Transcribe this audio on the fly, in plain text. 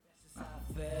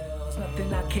There's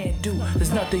nothing I can't do.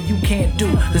 There's nothing you can't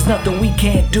do. There's nothing we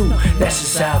can't do. That's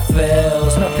just how it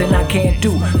feels. Nothing I can't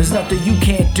do. There's nothing you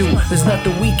can't do. There's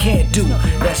nothing we can't do.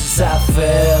 That's just how it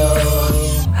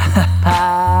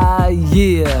feels.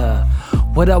 Yeah.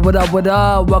 What up, what up, what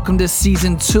up? Welcome to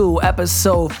Season 2,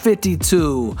 Episode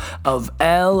 52 of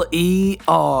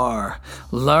LER.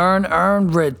 Learn, Earn,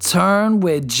 Return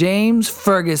with James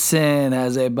Ferguson.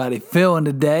 How's everybody feeling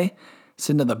today? It's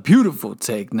another beautiful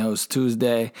Take Notes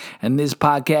Tuesday, and this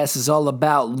podcast is all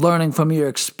about learning from your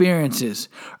experiences,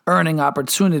 earning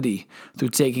opportunity through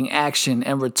taking action,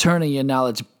 and returning your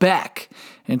knowledge back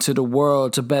into the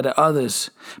world to better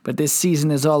others. But this season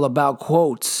is all about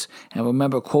quotes, and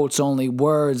remember, quotes are only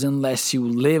words unless you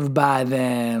live by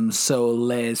them, so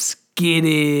let's get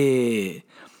it.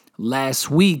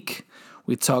 Last week,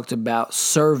 we talked about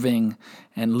serving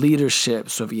and leadership.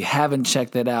 So if you haven't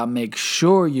checked that out, make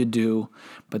sure you do.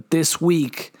 But this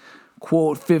week,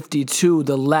 quote 52,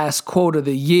 the last quote of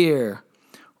the year: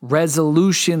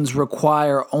 resolutions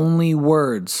require only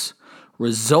words.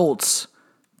 Results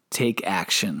take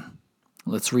action.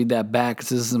 Let's read that back because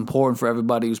this is important for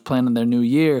everybody who's planning their new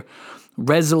year.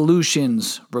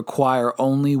 Resolutions require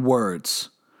only words.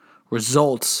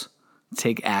 Results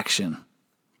take action.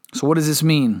 So what does this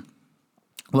mean?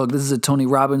 Look, this is a Tony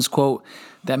Robbins quote.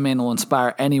 That man will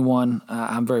inspire anyone.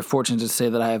 I'm very fortunate to say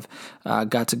that I have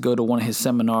got to go to one of his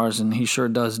seminars, and he sure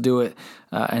does do it.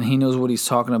 And he knows what he's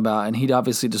talking about, and he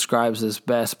obviously describes this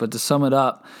best. But to sum it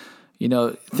up,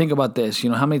 think about this.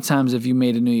 How many times have you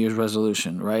made a New Year's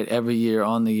resolution, right? Every year,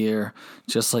 on the year,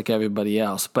 just like everybody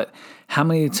else. But how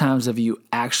many times have you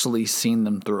actually seen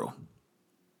them through?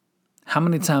 How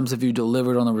many times have you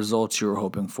delivered on the results you were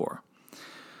hoping for?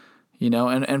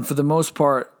 And for the most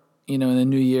part, in the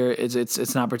new year, it's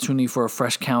an opportunity for a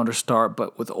fresh calendar start,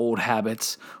 but with old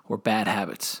habits or bad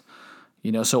habits.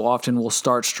 So often we'll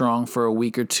start strong for a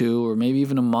week or two, or maybe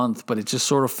even a month, but it just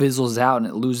sort of fizzles out and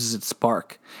it loses its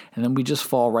spark. And then we just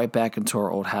fall right back into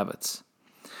our old habits.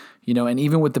 And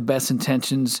even with the best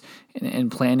intentions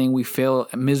and planning, we fail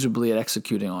miserably at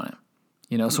executing on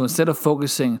it. So instead of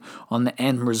focusing on the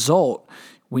end result,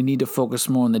 we need to focus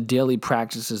more on the daily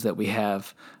practices that we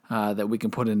have that we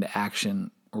can put into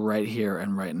action right here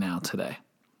and right now today.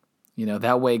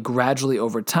 That way, gradually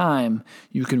over time,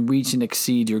 you can reach and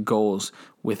exceed your goals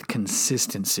with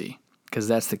consistency, because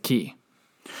that's the key.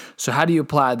 So how do you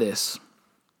apply this?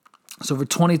 So for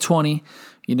 2020,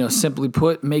 simply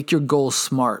put, make your goals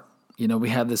smart. We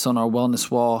have this on our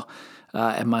wellness wall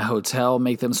at my hotel.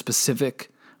 Make them specific,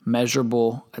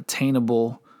 measurable,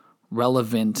 attainable,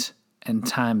 relevant, and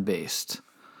time-based.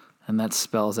 And that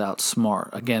spells out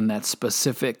SMART. Again, that's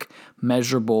specific,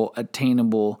 measurable,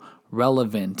 attainable,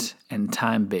 relevant, and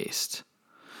time-based.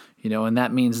 And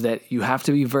that means that you have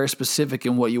to be very specific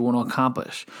in what you want to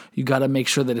accomplish. You got to make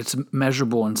sure that it's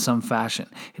measurable in some fashion.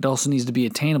 It also needs to be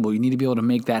attainable. You need to be able to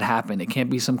make that happen. It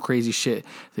can't be some crazy shit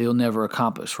that you'll never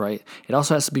accomplish, right? It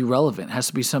also has to be relevant. It has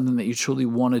to be something that you truly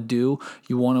want to do,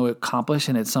 you want to accomplish,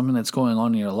 and it's something that's going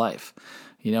on in your life.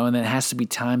 And then it has to be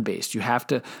time-based. You have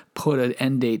to put an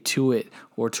end date to it,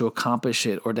 or to accomplish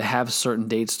it, or to have certain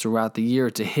dates throughout the year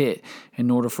to hit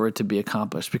in order for it to be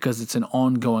accomplished, because it's an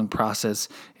ongoing process.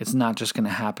 It's not just going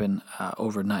to happen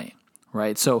overnight,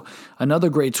 right? So another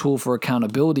great tool for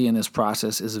accountability in this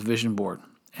process is a vision board.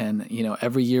 And,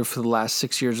 every year for the last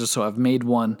 6 years or so, I've made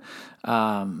one,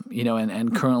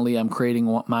 and currently I'm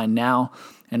creating mine now.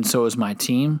 And so is my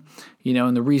team,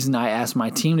 and the reason I asked my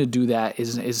team to do that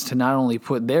is to not only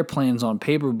put their plans on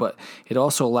paper, but it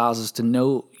also allows us to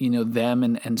know, them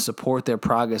and support their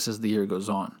progress as the year goes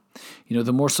on.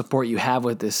 The more support you have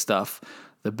with this stuff,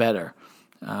 the better.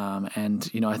 And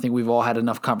I think we've all had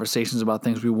enough conversations about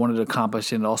things we wanted to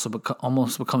accomplish, and it also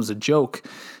almost becomes a joke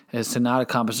as to not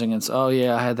accomplishing. It's, oh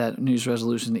yeah, I had that New Year's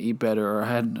resolution to eat better, or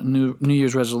I had a New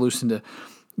Year's resolution to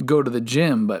go to the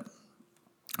gym, but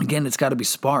again, it's got to be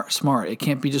smart. It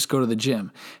can't be just go to the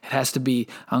gym. It has to be,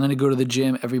 I'm going to go to the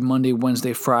gym every Monday,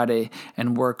 Wednesday, Friday,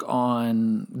 and work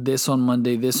on this on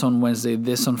Monday, this on Wednesday,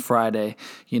 this on Friday,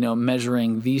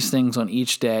 measuring these things on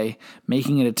each day,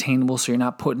 making it attainable so you're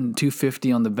not putting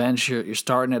 250 on the bench. You're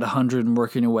starting at 100 and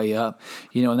working your way up,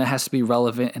 and that has to be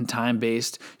relevant and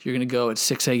time-based. You're going to go at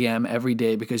 6 a.m. every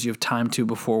day because you have time to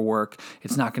before work.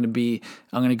 It's not going to be,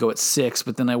 I'm going to go at 6,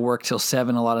 but then I work till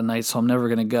 7 a lot of nights, so I'm never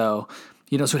going to go.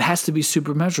 So it has to be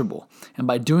super measurable. And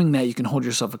by doing that, you can hold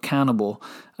yourself accountable.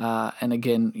 And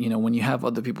again, when you have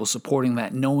other people supporting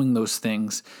that, knowing those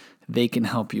things, they can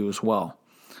help you as well.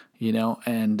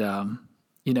 And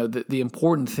the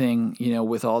important thing,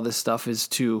 with all this stuff is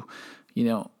to,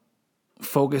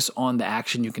 focus on the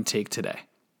action you can take today.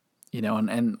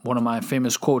 And one of my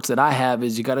famous quotes that I have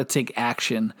is, you got to take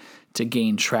action to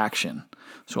gain traction.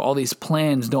 So all these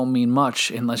plans don't mean much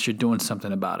unless you're doing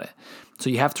something about it. So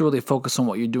you have to really focus on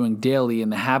what you're doing daily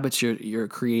and the habits you're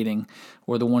creating,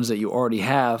 or the ones that you already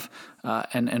have,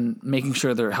 and making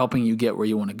sure they're helping you get where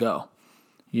you want to go.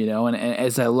 And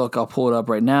as I look, I'll pull it up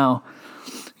right now.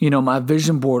 My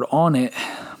vision board on it,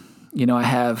 I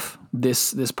have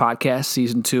this podcast,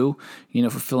 season 2,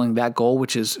 fulfilling that goal,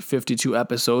 which is 52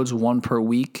 episodes, 1 per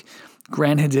week.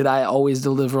 Granted, did I always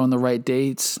deliver on the right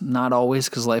dates? Not always,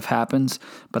 because life happens,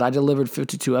 but I delivered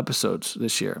 52 episodes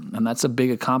this year, and that's a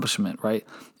big accomplishment, right?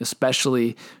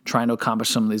 Especially trying to accomplish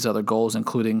some of these other goals,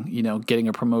 including, getting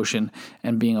a promotion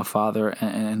and being a father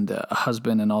and a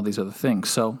husband and all these other things.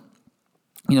 So,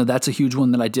 that's a huge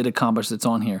one that I did accomplish that's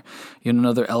on here.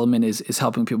 Another element is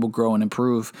helping people grow and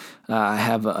improve. I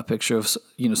have a picture of,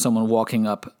 someone walking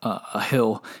up a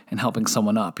hill and helping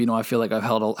someone up. I feel like I've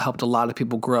helped a lot of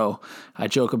people grow. I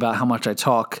joke about how much I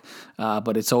talk,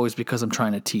 but it's always because I'm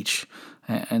trying to teach.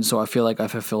 And so I feel like I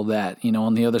fulfilled that.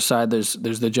 On the other side, there's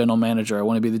the general manager. I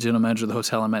want to be the general manager of the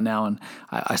hotel I'm at now, and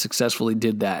I successfully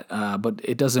did that. But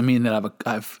it doesn't mean that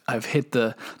I've hit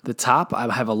the top.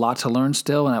 I have a lot to learn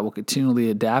still, and I will continually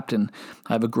adapt. And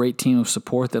I have a great team of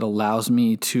support that allows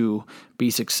me to be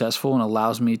successful and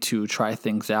allows me to try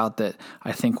things out that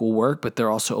I think will work. But they're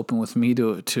also open with me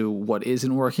to what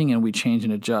isn't working, and we change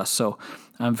and adjust. So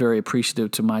I'm very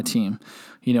appreciative to my team.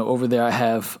 Over there I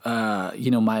have,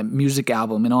 my music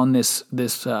album, and on this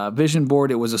vision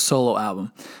board, it was a solo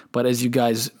album. But as you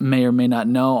guys may or may not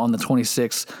know, on the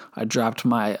 26th, I dropped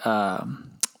my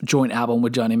joint album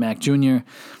with Johnny Mac Jr.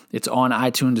 It's on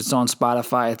iTunes, it's on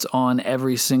Spotify, it's on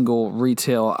every single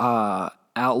retail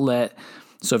outlet.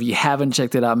 So if you haven't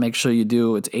checked it out, make sure you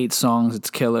do. It's 8 songs, it's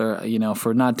killer.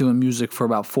 For not doing music for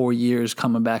about 4 years,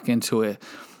 coming back into it,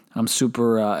 I'm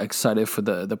super excited for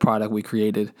the product we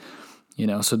created.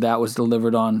 So that was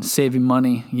delivered on saving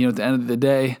money. At the end of the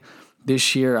day,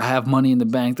 this year I have money in the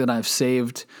bank that I've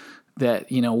saved that,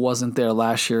 wasn't there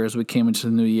last year as we came into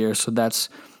the new year. So that's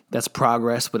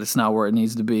progress, but it's not where it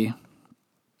needs to be.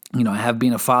 I have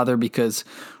been a father because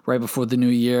right before the new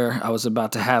year, I was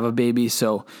about to have a baby.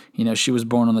 So, she was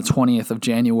born on the 20th of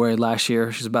January last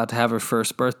year. She's about to have her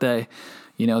first birthday.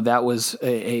 That was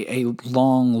a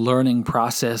long learning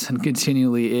process, and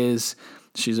continually is.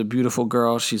 She's a beautiful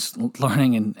girl. She's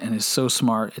learning and is so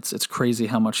smart. It's crazy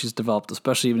how much she's developed,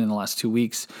 especially even in the last 2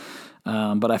 weeks.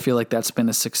 But I feel like that's been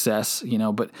a success,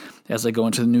 But as I go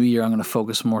into the new year, I'm going to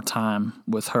focus more time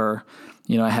with her.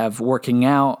 I have working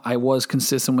out. I was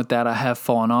consistent with that. I have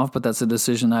fallen off, but that's a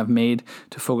decision I've made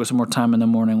to focus more time in the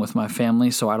morning with my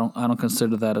family. So I don't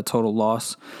consider that a total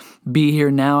loss. Be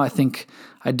here now. I think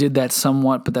I did that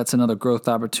somewhat, but that's another growth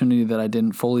opportunity that I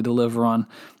didn't fully deliver on.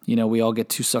 We all get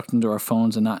too sucked into our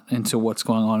phones and not into what's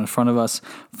going on in front of us.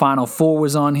 Final Four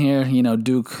was on here.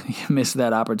 Duke missed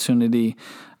that opportunity,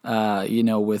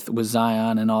 with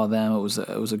Zion and all of them. It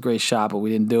was a great shot, but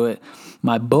we didn't do it.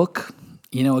 My book,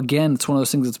 again, it's one of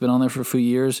those things that's been on there for a few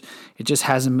years. It just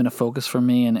hasn't been a focus for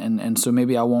me, and so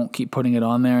maybe I won't keep putting it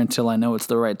on there until I know it's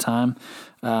the right time.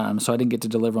 So I didn't get to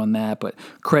deliver on that, but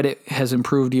credit has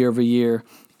improved year over year.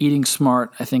 Eating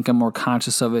smart, I think I'm more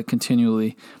conscious of it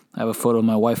continually. I have a photo of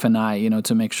my wife and I,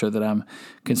 to make sure that I'm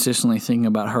consistently thinking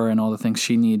about her and all the things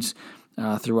she needs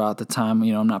throughout the time.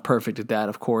 I'm not perfect at that,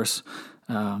 of course,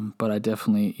 but I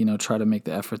definitely, try to make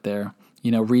the effort there.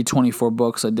 Read 24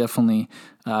 books. I definitely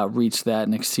reached that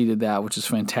and exceeded that, which is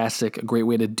fantastic. A great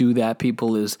way to do that,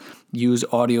 people, is use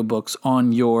audiobooks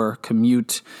on your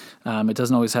commute. It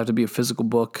doesn't always have to be a physical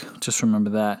book. Just remember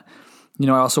that. I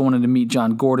also wanted to meet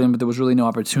John Gordon, but there was really no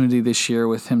opportunity this year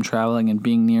with him traveling and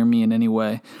being near me in any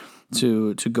way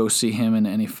to go see him in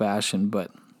any fashion. But,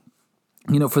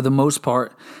 for the most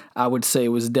part, I would say it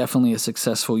was definitely a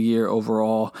successful year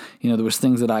overall. There was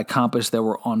things that I accomplished that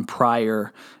were on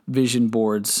prior vision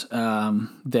boards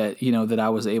that I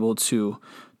was able to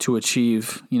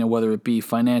achieve, whether it be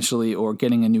financially or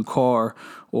getting a new car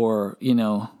or,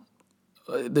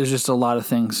 there's just a lot of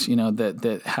things,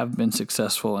 that have been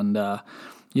successful. And,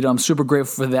 I'm super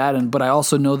grateful for that. But I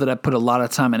also know that I put a lot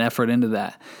of time and effort into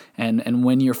that. And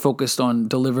when you're focused on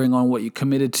delivering on what you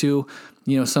committed to,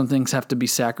 some things have to be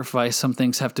sacrificed. Some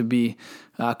things have to be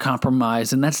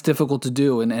compromised. And that's difficult to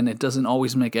do. And it doesn't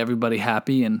always make everybody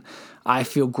happy. And I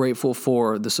feel grateful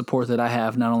for the support that I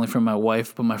have, not only from my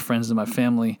wife, but my friends and my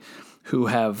family who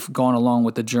have gone along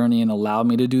with the journey and allowed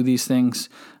me to do these things.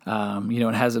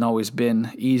 It hasn't always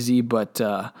been easy, but,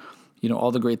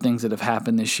 all the great things that have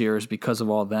happened this year is because of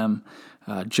all of them,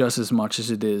 just as much as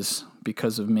it is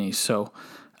because of me. So,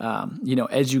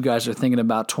 as you guys are thinking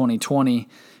about 2020,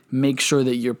 make sure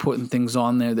that you're putting things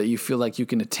on there that you feel like you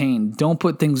can attain. Don't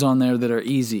put things on there that are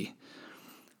easy,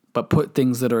 but put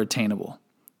things that are attainable.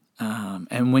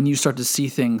 And when you start to see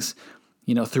things,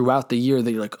 throughout the year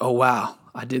that you're like, oh, wow,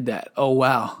 I did that. Oh,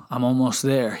 wow, I'm almost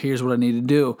there. Here's what I need to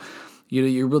do.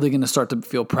 You're really going to start to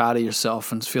feel proud of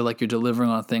yourself and feel like you're delivering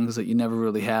on things that you never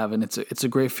really have. And it's a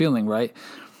great feeling, right?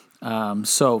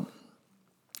 So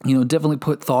definitely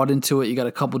put thought into it. You got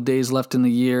a couple days left in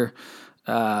the year,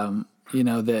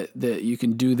 that you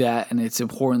can do that. And it's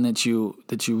important that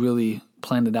you really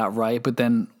planned it out right, but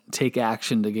then take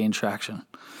action to gain traction.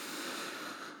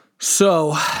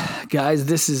 So, guys,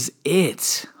 this is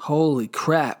it. Holy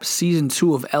crap. Season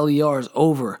 2 of LER is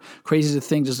over. Crazy to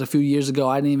think, just a few years ago,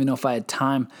 I didn't even know if I had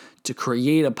time to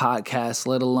create a podcast,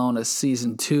 let alone a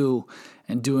season 2,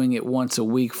 and doing it once a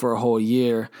week for a whole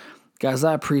year. Guys,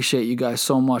 I appreciate you guys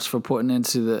so much for putting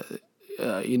into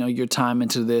your time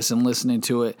into this and listening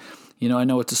to it. I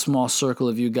know it's a small circle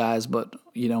of you guys, but,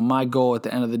 my goal at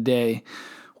the end of the day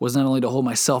was not only to hold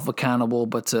myself accountable,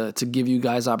 but to give you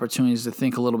guys opportunities to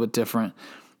think a little bit different.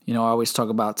 I always talk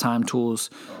about time,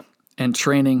 tools, and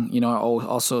training. I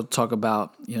also talk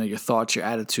about, your thoughts, your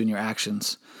attitude, and your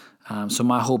actions. So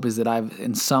my hope is that I've,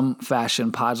 in some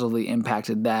fashion, positively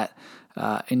impacted that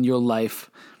in your life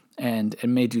and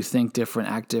made you think different,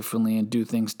 act differently, and do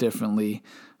things differently.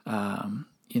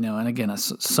 And again,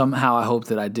 somehow I hope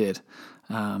that I did.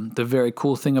 The very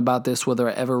cool thing about this, whether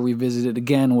I ever revisit it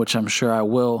again, which I'm sure I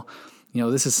will,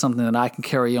 this is something that I can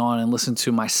carry on and listen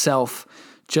to myself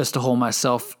just to hold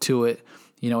myself to it.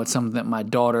 It's something that my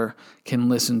daughter can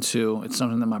listen to. It's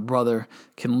something that my brother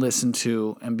can listen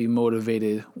to and be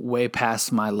motivated way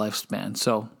past my lifespan.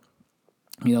 So,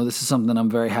 this is something I'm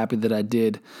very happy that I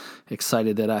did,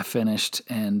 excited that I finished,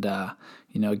 and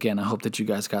again, I hope that you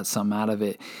guys got something out of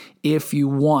it. If you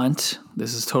want,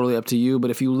 this is totally up to you, but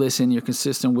if you listen, you're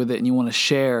consistent with it, and you want to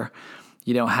share,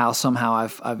 how somehow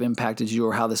I've impacted you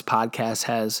or how this podcast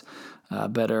has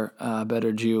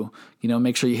bettered you,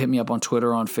 make sure you hit me up on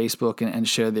Twitter or on Facebook and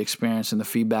share the experience and the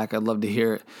feedback. I'd love to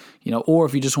hear it, or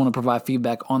if you just want to provide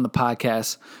feedback on the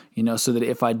podcast, so that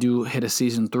if I do hit a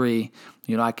season 3,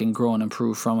 I can grow and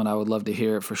improve from it. I would love to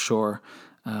hear it for sure.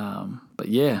 But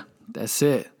yeah, that's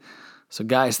it. So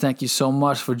guys, thank you so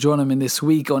much for joining me this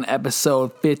week on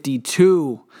episode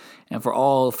 52 and for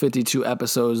all 52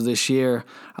 episodes this year.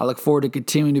 I look forward to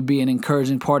continuing to be an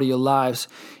encouraging part of your lives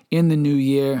in the new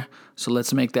year. So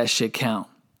let's make that shit count.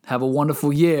 Have a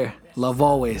wonderful year. Love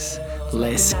always.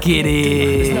 Let's get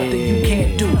it. There's nothing you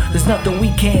can't do. There's nothing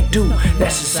we can't do.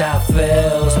 That's just how I feel.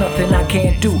 There's nothing I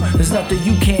can't do. There's nothing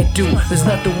you can't do. There's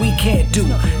nothing we can't do.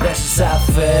 That's just how I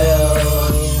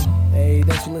feel. Hey,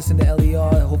 thanks for listening to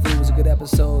LER. Hopefully it was a good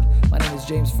episode. My name is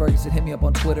James Ferguson. Hit me up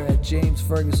on Twitter at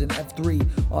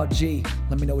JamesFergusonF3RG.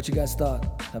 Let me know what you guys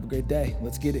thought. Have a great day.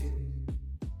 Let's get it.